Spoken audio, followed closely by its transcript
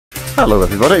Hello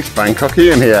everybody, it's Bangkok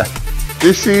Ian here.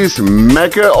 This is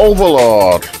Mega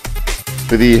Overlord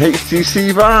for the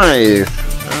HTC Vive.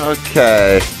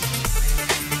 Okay,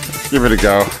 let's give it a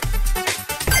go.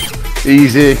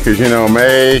 Easy, because you know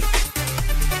me.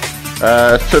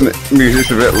 Turn the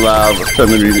music's a bit loud, let's turn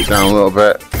the music down a little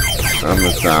bit. And the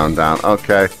sound down,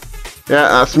 okay. Yeah,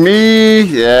 that's me.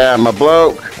 Yeah, I'm a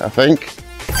bloke, I think.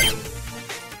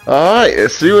 Alright,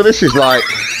 let's see what this is like.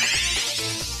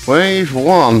 Wave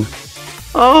 1.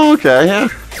 Oh, okay, yeah.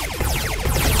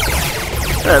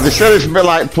 Yeah, they said it's a bit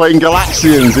like playing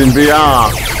Galaxians in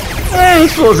VR. Yeah, I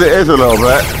suppose it is a little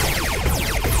bit.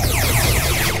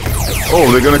 Oh,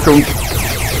 they're gonna come...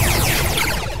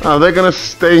 Oh, they're gonna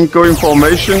go in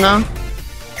formation now?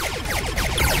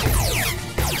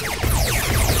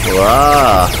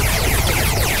 Wow.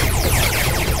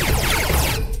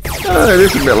 Oh, it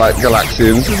is a bit like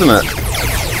Galaxians, isn't it?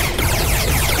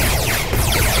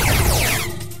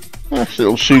 Nice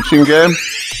little shooting game.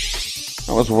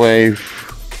 That was wave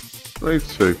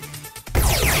 2.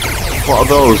 What are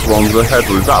those ones ahead?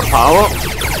 Is that power up?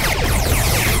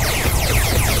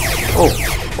 Oh,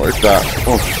 what is that?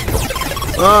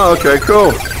 Oh, okay,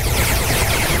 cool.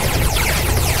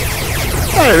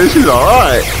 Hey, this is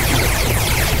alright.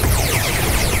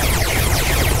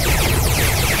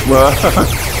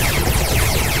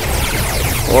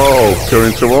 Whoa,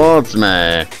 coming towards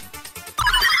me.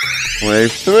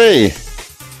 Wave 3.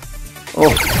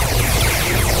 Oh.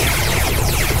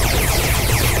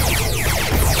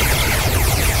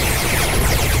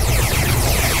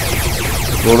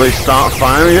 Will they start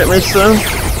firing at me soon?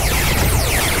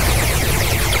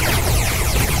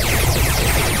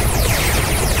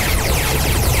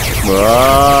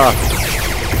 Ah.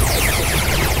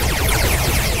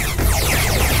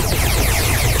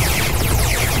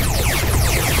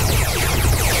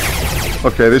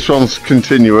 Okay, this one's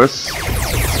continuous.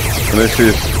 And this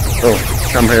is... Oh,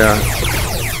 come here.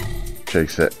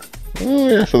 Chase it. Oh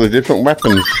yeah, so the different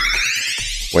weapons.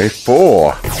 Wave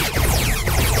 4.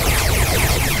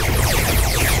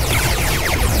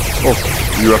 Oh,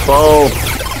 UFO.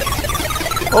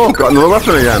 Oh, got another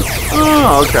weapon again.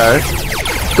 Oh, okay.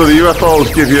 So the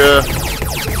UFOs give you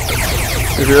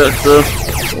extra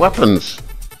weapons.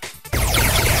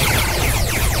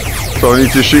 So I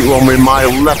need to shoot one with my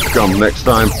left gun next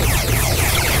time.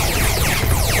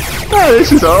 Hey,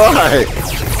 this is alright.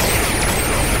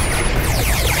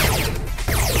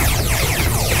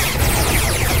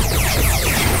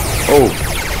 Oh.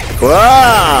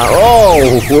 Wow.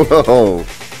 Oh, whoa.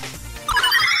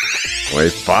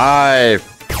 Wave 5.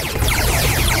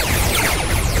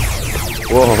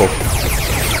 Whoa.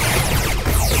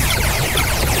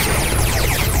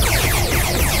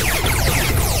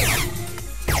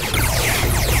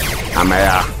 I'm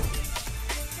here.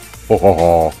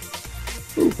 Oh.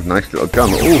 Ooh, nice little gun.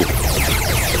 Ooh.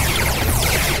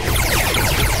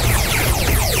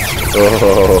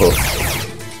 Oh.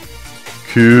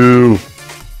 Cool.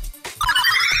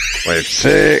 Wave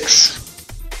 6.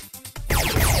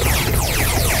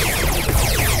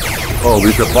 Oh,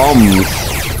 these are bombs.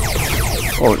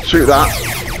 Oh, shoot that.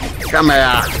 Come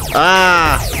here.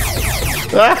 Ah.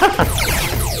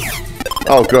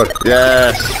 Oh, good.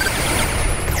 Yes.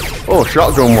 Oh,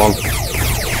 shotgun one.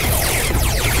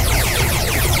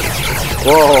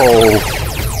 Whoa.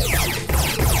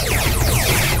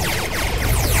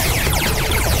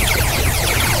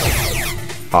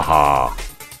 Haha.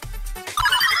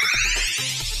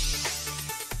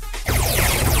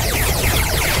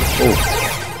 Oh.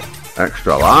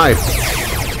 Extra life.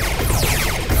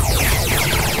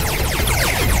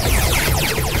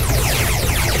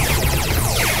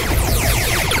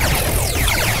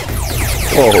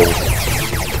 Whoa.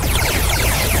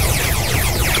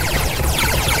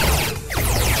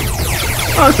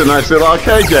 That's a nice little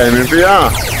arcade game in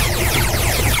VR.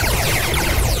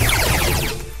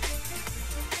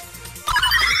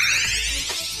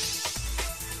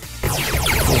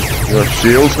 You have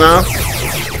shields now?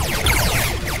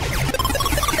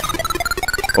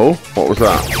 Oh, what was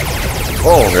that?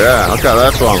 Oh, yeah, okay,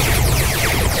 that's one.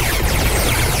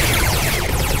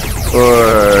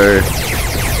 Hey.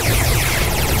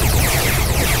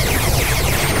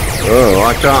 Oh,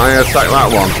 why can't I attack that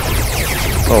one?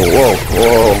 Oh, whoa,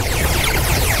 whoa.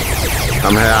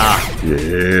 Come here.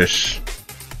 Yes.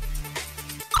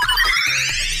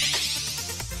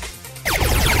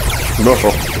 No.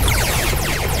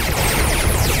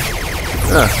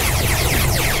 Yeah.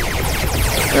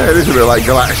 Yeah, it is a bit like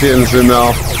Galaxians and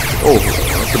oh,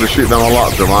 I'm gonna shoot them a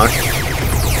lot, don't I?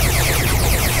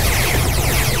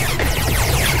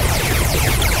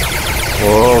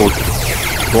 Whoa.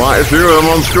 Quite a few of them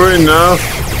on screen now.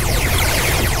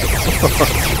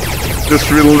 Just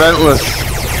relentless.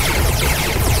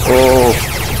 Oh.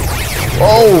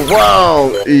 Oh,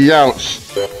 wow. Youch.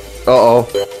 Uh-oh.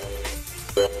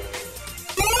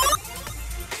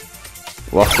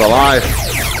 Lost a life.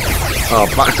 Oh,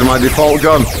 back to my default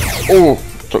gun. Oh,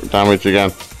 took damage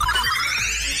again.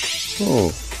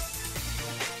 Oh.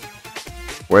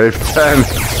 Wave 10.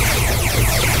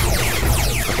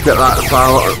 Let's get that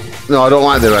far. No, I don't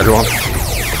like the red one.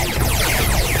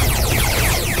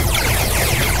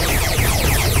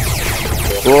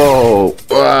 Whoa.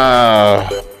 Wow.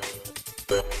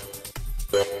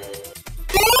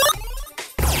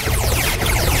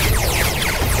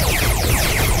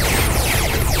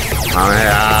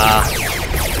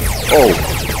 Oh.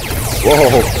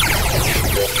 Whoa.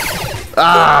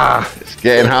 Ah. It's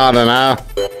getting harder now.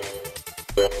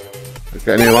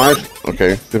 Got any life?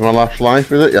 Okay. Is my last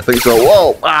life, is it? I think so.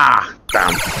 Whoa. Ah.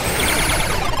 Damn.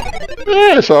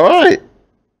 Yeah, it's alright.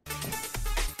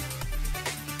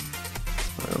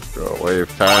 Let's go. Wave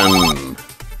 10.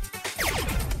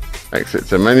 Exit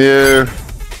to menu.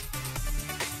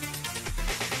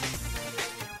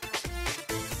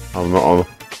 I'm not on.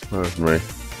 Where's me?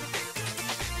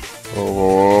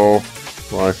 Oh,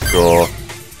 life score.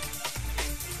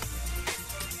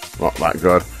 Not that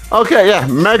good. Okay, yeah,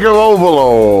 Mega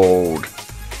Overload.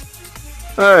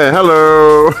 Hey,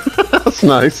 hello. That's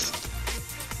nice.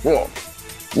 Whoa,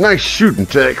 nice shooting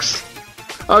ticks.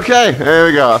 Okay, here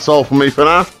we go. That's all for me for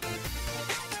now.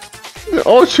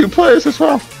 Oh, 2 players as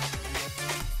well.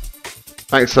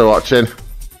 Thanks for watching.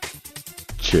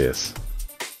 Cheers.